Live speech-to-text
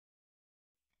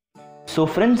So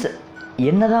friends,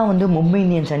 என்னதான் வந்து Mumbai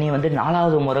Indians அணி வந்து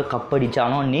 4வது முறை கப்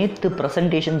அடித்தாலும் நேற்று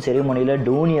ப்ரெசன்டேஷன் செரிமோனியில்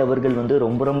டோனி அவர்கள் வந்து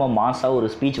ரொம்ப மாசாக ஒரு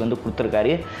ஸ்பீச் வந்து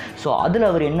கொடுத்துருக்காரு. ஸோ அதில்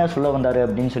அவர் என்ன சொல்ல வந்தார்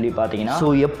அப்படின்னு சொல்லி பார்த்தீங்கன்னா, ஸோ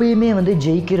எப்பயுமே வந்து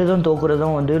ஜெயிக்கிறதும்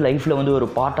தோக்குறதும் வந்து லைஃப்பில் வந்து ஒரு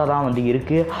பார்ட்டாக தான் வந்து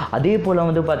இருக்குது. அதே போல்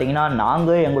வந்து பார்த்திங்கன்னா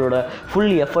நாங்கள் எங்களோட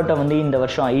ஃபுல் எஃபர்ட்டை வந்து இந்த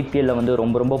வருஷம் ஐபிஎல்லில் வந்து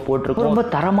ரொம்ப போட்டிருக்கோம். ரொம்ப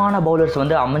தரமான பவுலர்ஸ்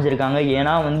வந்து அமைஞ்சிருக்காங்க.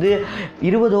 ஏன்னா வந்து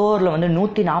 20 ஓவரில் வந்து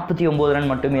 149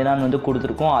 ரன் மட்டுமே தான் வந்து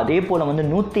கொடுத்துருக்கோம். அதே போல் வந்து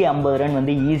 150 ரன்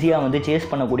வந்து ஈஸியாக வந்து சேஸ்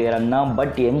பண்ணக்கூடிய ரன் தான்.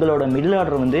 பட் எங்களோட மிடில்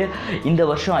ஆர்டர் வந்து இந்த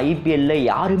வருஷம் ஐபிஎல்ல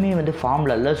யாருமே வந்து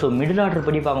ஃபார்மில் இல்லை. ஸோ மிடில் ஆர்டர்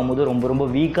படி பார்க்கும்போது ரொம்ப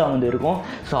வீக்காக வந்து இருக்கும்.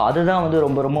 ஸோ அதுதான் வந்து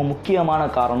ரொம்ப முக்கியமான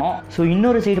காரணம். ஸோ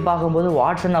இன்னொரு சைடு பார்க்கும்போது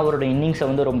வாட்சன் அவரோட இன்னிங்ஸை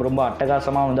வந்து ரொம்ப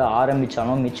அட்டகாசமாக வந்து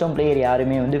ஆரம்பித்தாலும் மிச்சம் பிளேயர்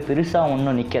யாருமே வந்து பெருசாக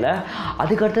ஒன்றும் நிற்கலை.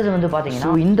 அதுக்கடுத்தது வந்து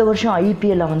பார்த்தீங்கன்னா இந்த வருஷம்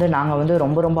ஐபிஎல்ல வந்து நாங்கள் வந்து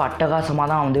ரொம்ப அட்டகாசமாக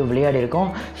தான் வந்து விளையாடி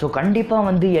இருக்கோம். ஸோ கண்டிப்பாக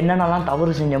வந்து என்னென்னலாம்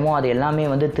தவறு செஞ்சோமோ அது எல்லாமே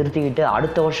வந்து திருத்திக்கிட்டு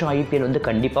அடுத்த வருஷம் ஐபிஎல் வந்து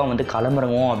கண்டிப்பாக வந்து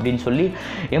கிளம்புறோம் அப்படின்னு சொல்லி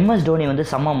எம்எஸ் டோனி வந்து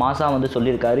செம்ம மாசாக வந்து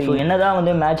சொல்லியிருக்காரு. ஸோ என்னதான்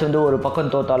வந்து மேட்ச் வந்து ஒரு பக்கம்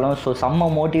தோத்தாலும் ஸோ செம்ம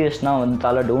மோட்டிவேஷனாக வந்து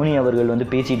தலை டோனி அவர்கள் வந்து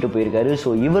பேசிட்டு போயிருக்காரு. ஸோ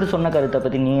இவர் சொன்ன கருத்தை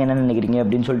பற்றி நீங்கள் என்ன நினைக்கிறீங்க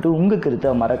அப்படின்னு சொல்லிட்டு உங்கள்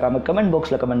கருத்தை மறக்காமல் கமெண்ட்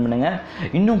பாக்ஸில் கமெண்ட் பண்ணுங்கள்.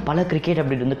 இன்னும் பல கிரிக்கெட்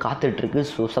அப்டேட் வந்து காத்துட்ருக்கு.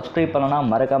 ஸோ சப்ஸ்கிரைப் பண்ணலாம்,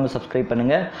 மறக்காமல் சப்ஸ்கிரைப்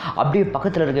பண்ணுங்கள். அப்படியே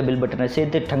பக்கத்தில் இருக்க பெல் பட்டனை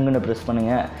சேர்த்து டங்குன்னு ப்ரெஸ்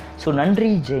பண்ணுங்கள். ஸோ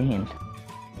நன்றி, ஜெய் ஹிந்த்.